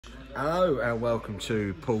Hello and welcome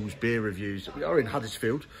to Paul's Beer Reviews. We are in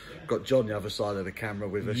Huddersfield. Got John the other side of the camera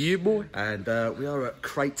with us. Yeah, boy. And we are at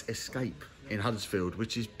Crate Escape in Huddersfield,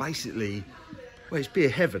 which is basically, well, it's beer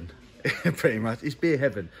heaven, pretty much. It's beer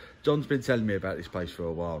heaven. John's been telling me about this place for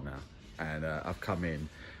a while now, and I've come in,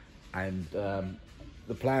 and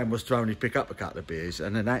the plan was to only pick up a couple of beers,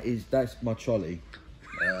 and then that's my trolley.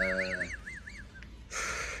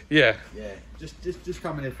 Yeah. Yeah, just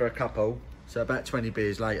coming in for a couple. So about 20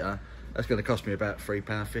 beers later, that's going to cost me about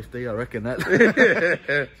 £3.50. I reckon that.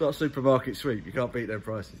 It's not a supermarket sweep. You can't beat their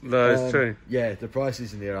prices. No, it's true. Yeah, the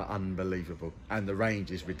prices in here are unbelievable, and the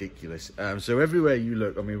range is ridiculous. So everywhere you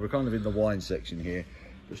look, I mean, we're kind of in the wine section here.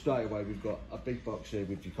 But straight away, we've got a big box here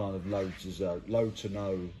with your kind of low to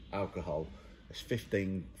no alcohol. It's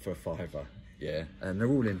 15 for a $5. Yeah, and they're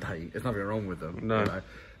all in date. There's nothing wrong with them. No. You know?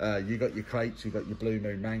 You got your crates, you've got your Blue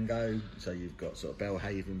Moon Mango, so you've got sort of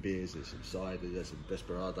Bellhaven beers, there's some cider, there's some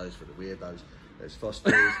Desperados for the weirdos, there's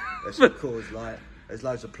Foster's, there's some Coors Light, there's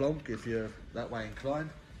loads of Plonk if you're that way inclined.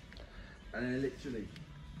 And then literally,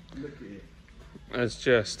 look at it. There's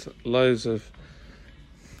just loads of...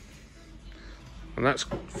 And that's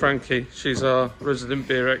Frankie, she's our resident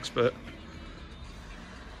beer expert.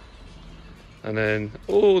 And then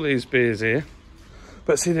all these beers here.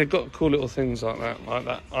 But see, they've got cool little things like that.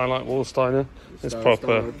 I like Warsteiner. It's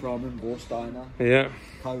proper. Brahman, Warsteiner. Yeah.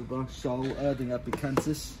 Cobra, Sol, Erdinger,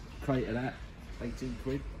 Picantis. Crate of that, 18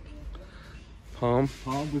 quid. Palm.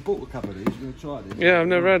 We bought a couple of these, we're going to try these. Yeah, I've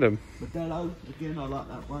never had them. Modelo, again, I like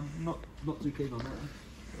that one. Not too keen on that one.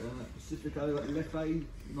 Pacifico, like Leffe,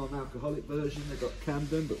 non-alcoholic version. They've got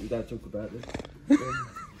Camden, but we don't talk about this.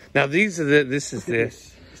 Now these are this is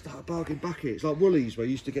this. It's like a bargain bucket. It's like Woolies, where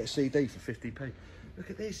you used to get a CD for 50p. Look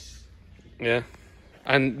at this. Yeah.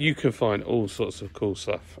 And you can find all sorts of cool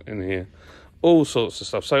stuff in here. All sorts of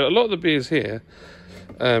stuff. So a lot of the beers here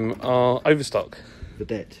are overstock. The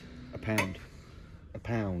debt, a pound.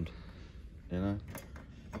 You know,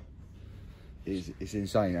 it's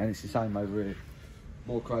insane, and it's the same over here.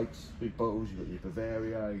 More crates, big bottles. You've got your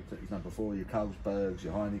Bavaria, your number 4, your Carlsbergs,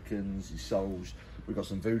 your Heinekens, your Sols. We've got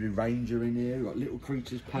some Voodoo Ranger in here. We've got Little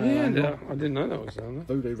Creatures Pale. Yeah, I didn't know that was down there.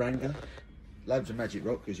 Voodoo Ranger. Loads of Magic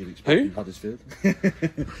Rock, as you'd expect in Huddersfield.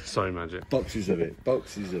 Sorry, Magic. Boxes of it.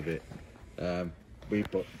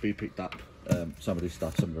 We picked up some of this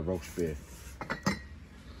stuff, some of the Roche beer.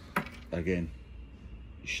 Again,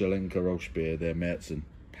 Shalenka Roche beer, they're Mertzen.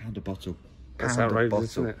 £1 a bottle. That's outrageous,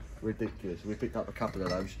 isn't it? Ridiculous. We picked up a couple of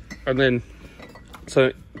those. And then,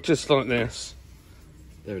 so just like this.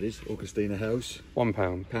 There it is, Augustina House. £1.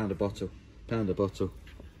 £1 a bottle. £1 a bottle.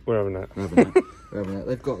 We're having that. We're having that. We're having that.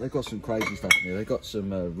 They've got some crazy stuff in here. They've got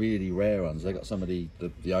some really rare ones. They've got some of the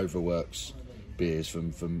Overworks beers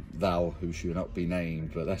from Val, who should not be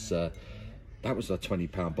named, but that was a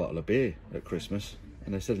 £20 bottle of beer at Christmas,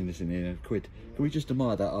 and they're selling this in here £1. Can we just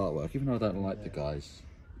admire that artwork? Even though I don't like the guys,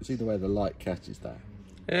 you see the way the light catches that.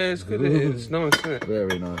 Yeah, it's good. It's nice, isn't it?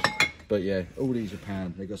 Very nice. But yeah, all these are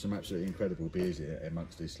 £1. They've got some absolutely incredible beers here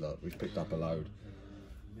amongst this lot. We've picked up a load.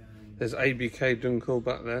 There's ABK Dunkel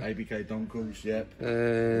back there. ABK Dunkels, yep.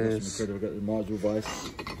 We've got the Marshall Weiss.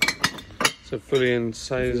 So Fullion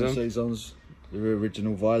Saison. Saisons, the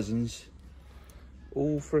original Weissens.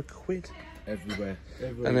 All for £1. Everywhere.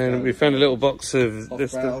 And then we found a little box of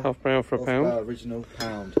this half barrel for £1. Original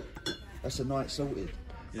 £1. That's a night salted.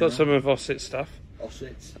 Got some of Osset stuff.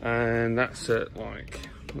 Osset. And that's at like,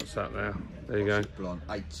 what's that there? There you go. Blonde,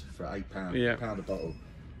 8 for £8. Yeah. £1 a bottle.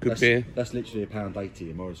 Good beer. That's literally £1.80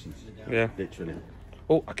 in Morrison's. Yeah. Literally.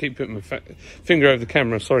 Oh, I keep putting my finger over the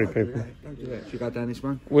camera. Sorry, people. Don't do that. Should we go down this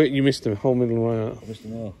one? Wait, you missed the whole middle way out. I missed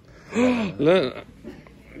them all. Look.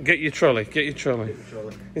 Get your trolley. Get your trolley.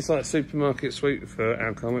 It's like supermarket sweep for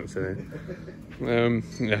alcoholics in it.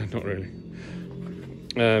 Yeah, not really.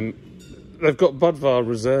 They've got Budvar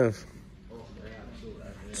Reserve.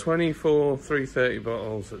 24 330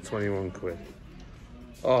 bottles at £21.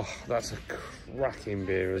 Oh, that's a cracking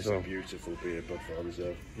beer as well. It's a beautiful beer, Budvar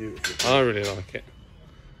Reserve. Beautiful. I really like it.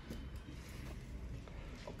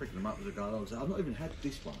 I'll pick them up as a guy. I've not even had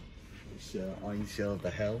this one. It's Einshell of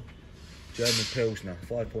the Hell. German Pilsner,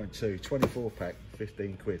 5.2, 24 pack,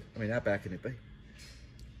 £15. I mean, how bad can it be?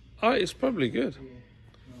 Oh, it's probably good.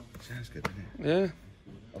 Sounds good, doesn't it? Yeah.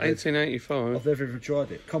 1885. I've never even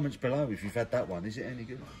tried it. Comments below if you've had that one. Is it any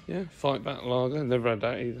good? Yeah, Fight Back Lager. Never had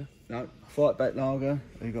that either. No, Fight Back Lager.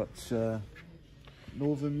 We've got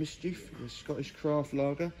Northern Mischief, the Scottish craft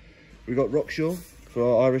lager. We've got Rockshore for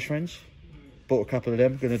our Irish friends. Bought a couple of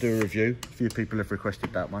them. Going to do a review. A few people have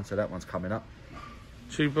requested that one, so that one's coming up.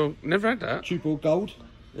 Tuborg, never had that. Tuborg Gold,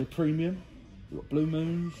 they're premium. We've got Blue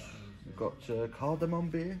Moons. We've got cardamom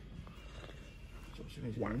beer.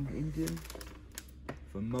 Indian.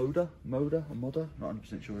 From Moda, or Moda, not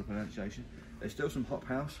 100% sure of the pronunciation. There's still some Hop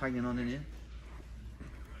House hanging on in here.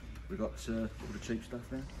 We've got all the cheap stuff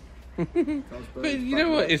there. But you know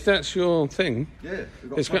what? If that's your thing, yeah,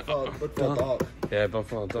 we've got Budvar Dark. Yeah,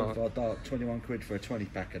 Budvar Dark. Budvar Dark, 21 quid for a 20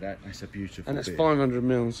 pack of that. That's a beautiful. And it's beer. 500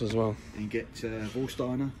 mils as well. You can get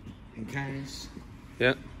Vorsteiner in cans.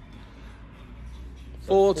 Yeah. So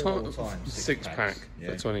Four times 6 pack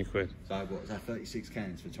for 20 quid. So what is that? 36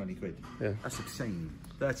 cans for 20 quid. Yeah. That's obscene.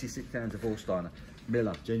 36 cans of Vorsteiner.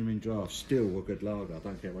 Miller, genuine draft, still a good lager. I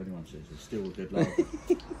don't care what anyone says, it's still a good lager.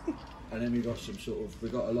 And then we've got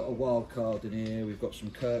we've got a lot of wild card in here. We've got some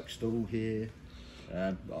Kirkstall here.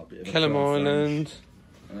 Kellam Island.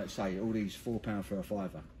 And let's say all these £4 for a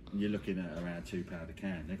fiver. And you're looking at around £2 a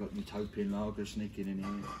can. They've got Utopian lager sneaking in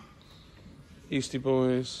here. Eastie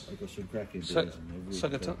Boys. They've got some cracking beers.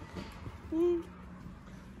 Suckertuck. And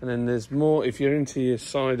then there's more, if you're into your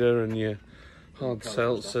cider and your hard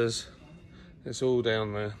seltzers, it's all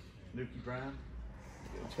down there. Nuki Brown.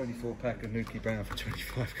 24 pack of Nuki Brown for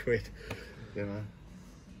 25 quid. You know.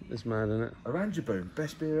 It's mad, isn't it? Orangaboom,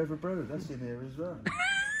 best beer ever brewed. That's in here as well.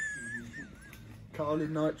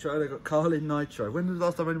 Carlin Nitro. They got Carlin Nitro. When was the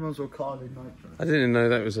last time anyone saw Carlin Nitro? I didn't even know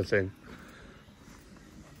that was a thing.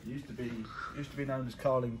 It used to be known as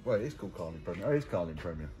Carlin. Well, it is called Carlin Premier. Oh, it is Carlin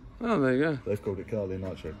Premier. Oh, there you go. They've called it Carlin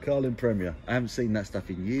Nitro. Carlin Premier. I haven't seen that stuff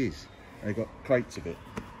in years. They got crates of it.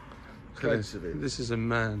 Crates of it. This is a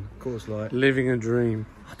man. Of course, like living a dream.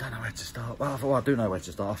 I don't know where to start. Well, I do know where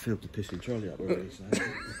to start. I filled the pissing trolley up already.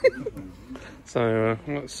 So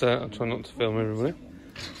let's. I'll try not to film everybody.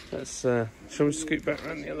 Let's. Shall we scoot back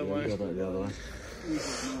around the other way? Go back the other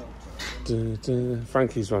way.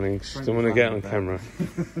 Frankie's running. She doesn't want to get on camera.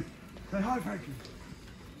 Say hi, Frankie.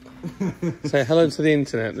 Say hello to the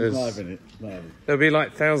internet. There's. Live in it. There'll be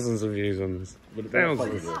like thousands of views on this.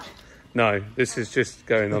 Thousands. No, this is just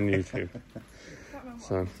going on YouTube.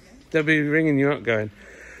 So they'll be ringing you up going,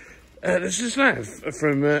 there's this lad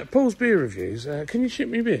from Paul's Beer Reviews. Can you ship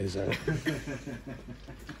me beers out?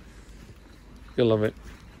 You'll love it.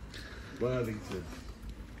 Worthington.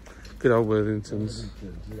 Good old Worthingtons.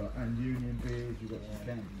 We've got and Union beers, we've got some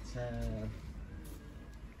Camden Town.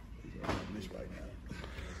 This way now.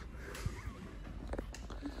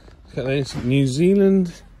 Look at this. New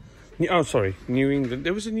Zealand. Oh, sorry, New England.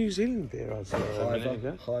 There was a New Zealand beer I saw a minute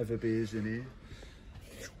ago. Hiver beers in here.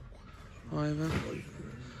 Hiver.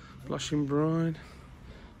 Blushing Bride.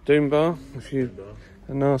 Doom Bar, if you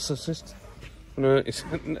a narcissist. No, is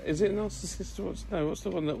it a narcissist? What's the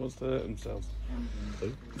one that wants to hurt themselves?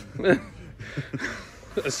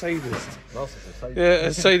 A sadist. Narcissist. Yeah,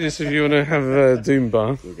 a sadist if you want to have a Doom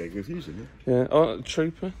Bar. We'll get confusing, yeah. Oh,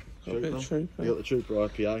 Trooper. Got a bit of Trooper. You got the Trooper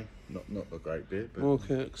IPA. Not a great beer, but more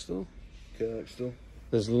Kirkstall.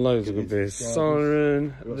 There's loads of good beers.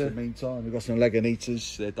 Siren. We've got some Meantime. We've got some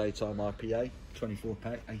Lagunitas. Their daytime IPA, 24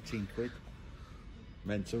 pack, 18 quid.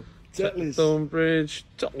 Mental. Thornbridge.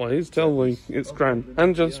 Tell me, it's grand.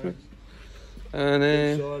 And Johnsmith.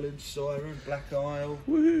 And Silence, Siren, Black Isle.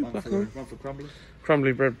 Black Isle. One for Crumbly.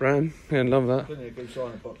 Crumbly Bread Brand. Yeah, love that. Plenty of good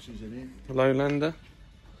silent boxes in here. Lowlander.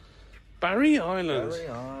 Barry Island.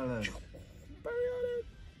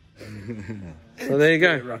 So there you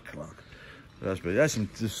go. That's some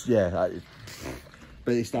just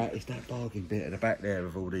but it's that bargain bit at the back there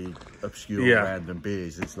of all the obscure random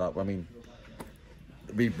beers. It's like, I mean,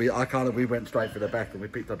 we went straight for the back and we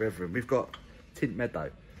picked up everything. We've got Tint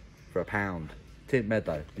Meadow for £1. Tint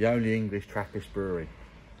Meadow, the only English Trappist brewery,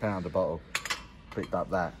 £1 a bottle. Picked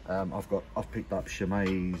up that. I've picked up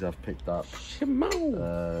Chimay. I've picked up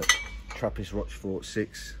Trappist Rochefort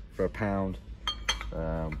 6 for £1.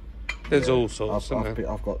 There's all sorts.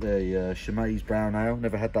 I've got the Chimay's Brown Ale.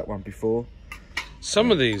 Never had that one before.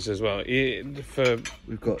 Some of these as well, for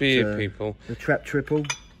we've got beer people. The Trap Triple.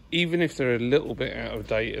 Even if they're a little bit out of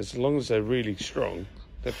date, as long as they're really strong,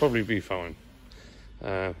 they'll probably be fine.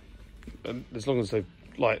 As long as they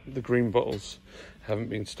like the green bottles haven't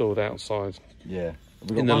been stored outside. Yeah.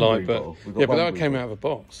 In the light, but that came out of a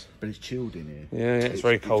box. But it's chilled in here. Yeah, it's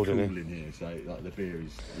very cold in here. So like the beer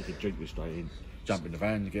is, you can drink this straight in. Jump in the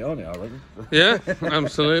van and get on it, I reckon. Yeah,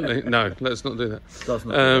 absolutely. No, let's not do that.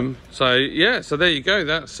 So there you go.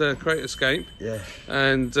 That's Great Escape. Yeah.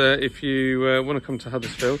 And if you want to come to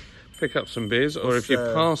Huddersfield, pick up some beers, or if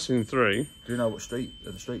you're passing through. Do you know what street?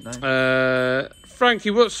 The street name? Frankie,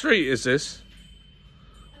 what street is this?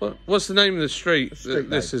 What's the name of the street that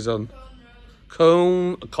this is on?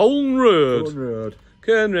 Colne Road. Colne Road.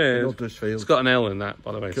 Huddersfield. It's got an L in that,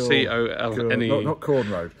 by the way. C-O-L-N-E. Not Corn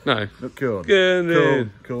Road. No. Not Corn. Colne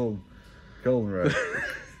Road. Colne Road.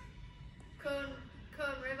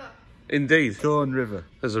 Indeed. Corn River.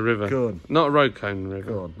 There's a river. Corn. Not a road cone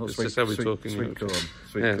river. Corn. Not it's sweet, just how we're sweet, talking. sweet corn.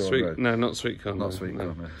 Sweet yeah, corn sweet. road. No, not sweet corn. Not no, sweet no.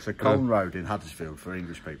 corn. No. So Colne Road in Huddersfield for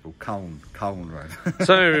English people. Colne Road.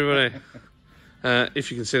 So everybody,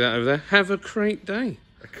 if you can see that over there, have a great day.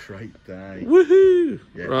 A great day. Woohoo!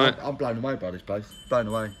 Yeah, Right. I'm blown away by this place. Blown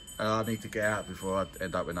away. I need to get out before I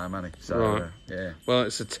end up with no money. So, Right. yeah. Well,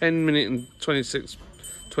 it's a 10-minute and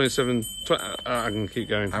 27... I can keep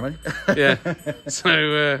going. How many? Yeah.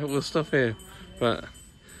 So we'll stop here. But,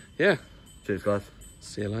 yeah. Cheers, guys.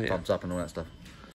 See you later. Thumbs up and all that stuff.